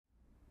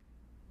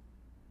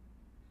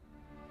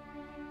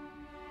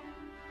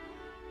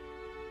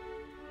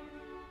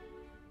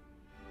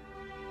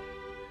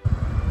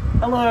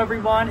Hello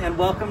everyone, and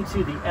welcome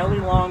to the Ellie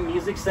Long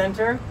Music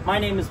Center. My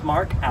name is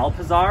Mark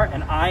Alpizar,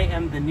 and I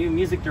am the new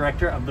music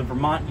director of the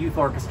Vermont Youth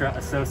Orchestra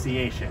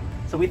Association.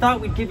 So we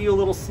thought we'd give you a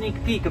little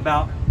sneak peek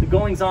about the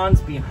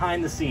goings-ons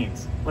behind the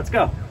scenes. Let's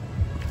go.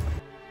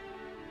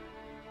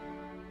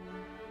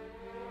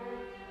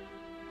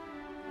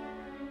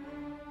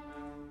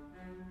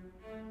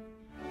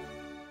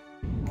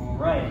 All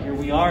right, here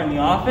we are in the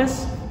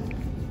office.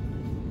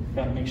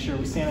 Got to make sure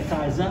we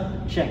sanitize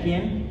up, check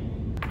in.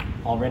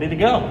 All ready to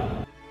go.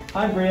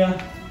 Hi,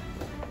 Bria.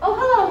 Oh,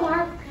 hello,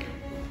 Mark.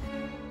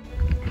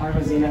 Hi,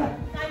 Rosina.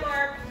 Hi,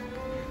 Mark.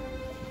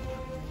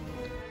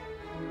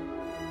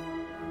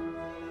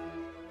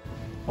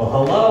 Well,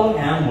 hello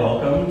and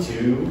welcome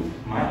to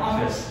my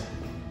office.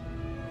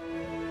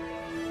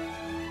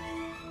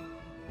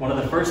 One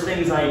of the first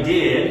things I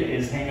did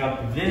is hang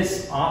up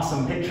this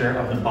awesome picture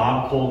of the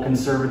Bob Cole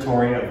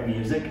Conservatory of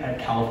Music at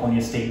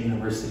California State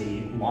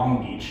University,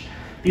 Long Beach.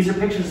 These are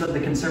pictures of the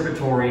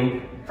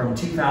conservatory from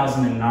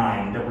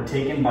 2009 that were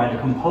taken by the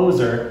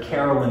composer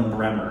Carolyn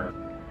Bremer.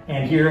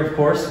 And here, of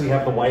course, we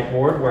have the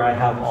whiteboard where I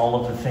have all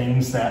of the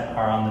things that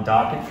are on the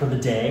docket for the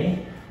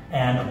day.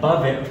 And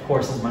above it, of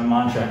course, is my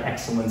mantra,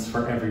 excellence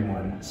for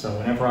everyone. So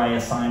whenever I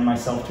assign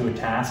myself to a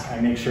task, I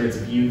make sure it's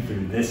viewed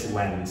through this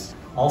lens.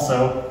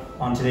 Also,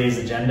 on today's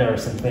agenda are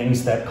some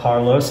things that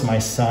Carlos, my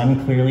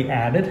son, clearly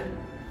added,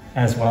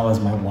 as well as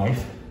my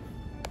wife.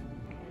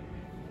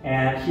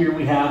 And here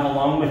we have,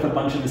 along with a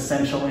bunch of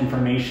essential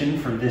information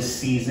for this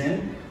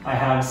season, I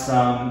have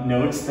some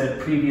notes that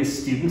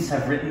previous students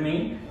have written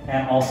me,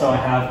 and also I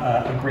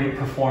have a great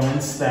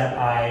performance that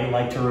I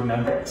like to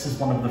remember. This is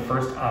one of the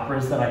first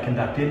operas that I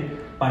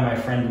conducted by my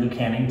friend Luke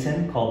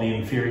Hannington, called The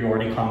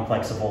Inferiority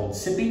Complex of Old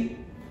Sippy.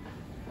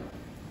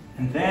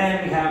 And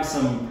then we have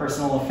some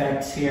personal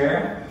effects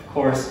here. Of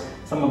course,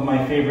 some of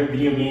my favorite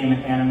video game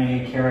and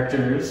anime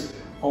characters,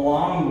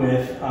 along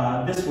with,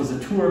 this was a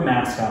tour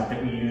mascot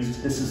that we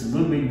used. This is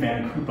Ludwig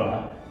van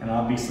Koopa, and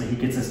obviously he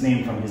gets his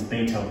name from his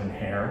Beethoven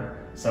hair,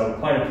 so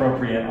quite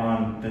appropriate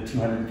on the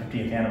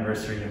 250th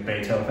anniversary of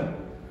Beethoven.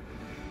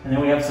 And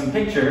then we have some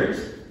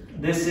pictures.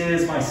 This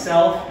is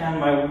myself and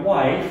my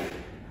wife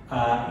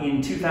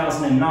in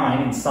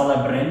 2009 in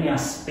Salabreña,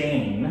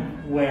 Spain,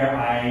 where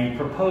I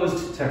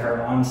proposed to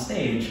her on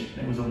stage.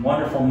 It was a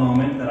wonderful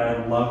moment that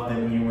I love that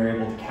we were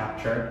able to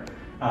capture.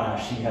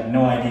 She had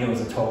no idea it was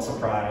a total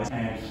surprise.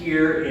 And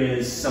here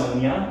is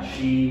Sonia.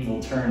 She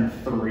will turn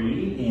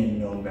 3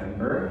 in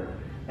November.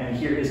 And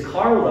here is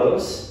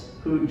Carlos,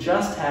 who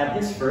just had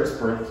his first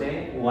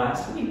birthday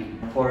last week.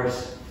 Of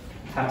course,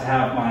 I have to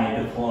have my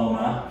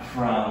diploma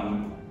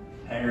from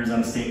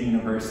Arizona State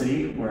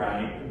University, where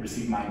I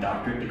received my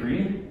doctorate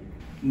degree.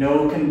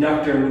 No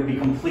conductor would be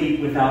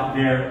complete without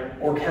their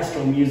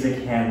orchestral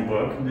music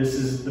handbook. This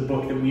is the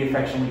book that we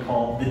affectionately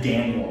call the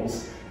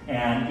Daniels.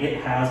 And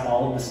it has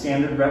all of the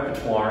standard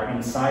repertoire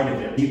inside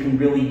of it. You can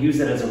really use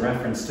it as a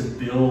reference to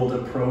build a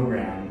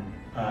program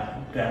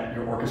that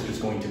your orchestra is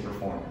going to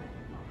perform.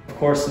 Of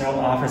course, no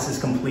office is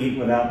complete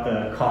without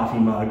the coffee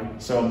mug.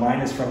 So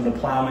mine is from the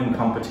Plowman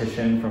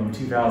competition from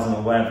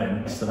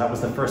 2011. So that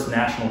was the first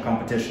national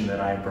competition that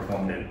I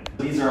performed in.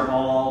 These are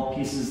all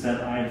pieces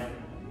that I've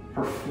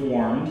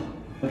performed.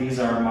 These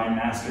are my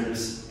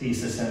master's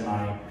thesis and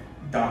my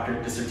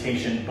doctorate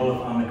dissertation, both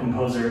on the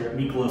composer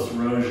Miklos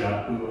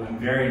Roja, who I'm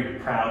very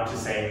proud to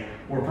say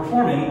we're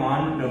performing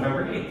on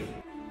November 8th.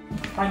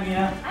 Hi,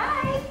 Mia.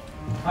 Hi.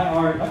 Hi,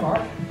 Art. Hi,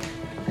 Mark.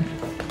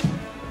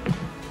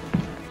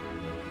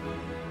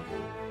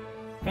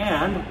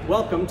 And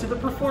welcome to the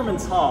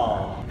Performance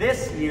Hall.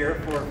 This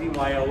year for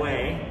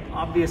VYOA,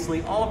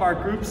 obviously all of our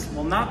groups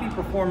will not be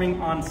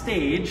performing on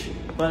stage,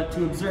 but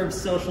to observe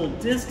social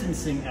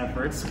distancing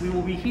efforts, we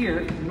will be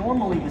here,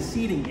 normally the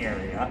seating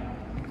area.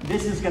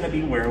 This is going to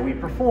be where we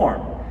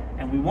perform,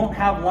 and we won't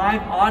have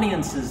live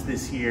audiences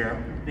this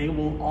year. They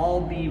will all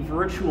be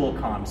virtual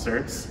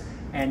concerts,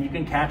 and you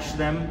can catch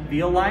them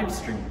via live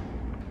stream.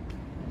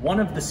 One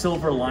of the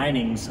silver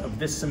linings of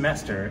this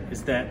semester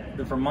is that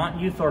the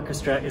Vermont Youth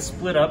Orchestra is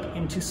split up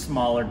into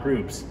smaller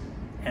groups,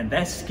 and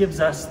this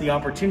gives us the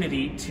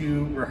opportunity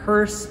to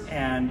rehearse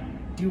and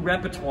do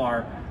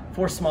repertoire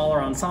for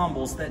smaller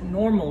ensembles that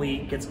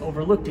normally gets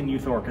overlooked in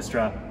youth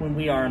orchestra when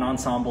we are an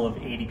ensemble of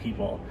 80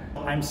 people.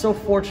 I'm so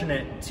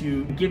fortunate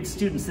to give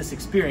students this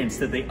experience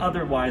that they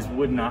otherwise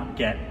would not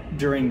get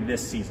during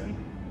this season.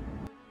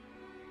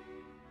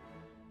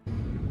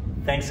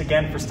 Thanks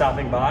again for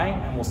stopping by,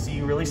 and we'll see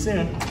you really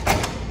soon.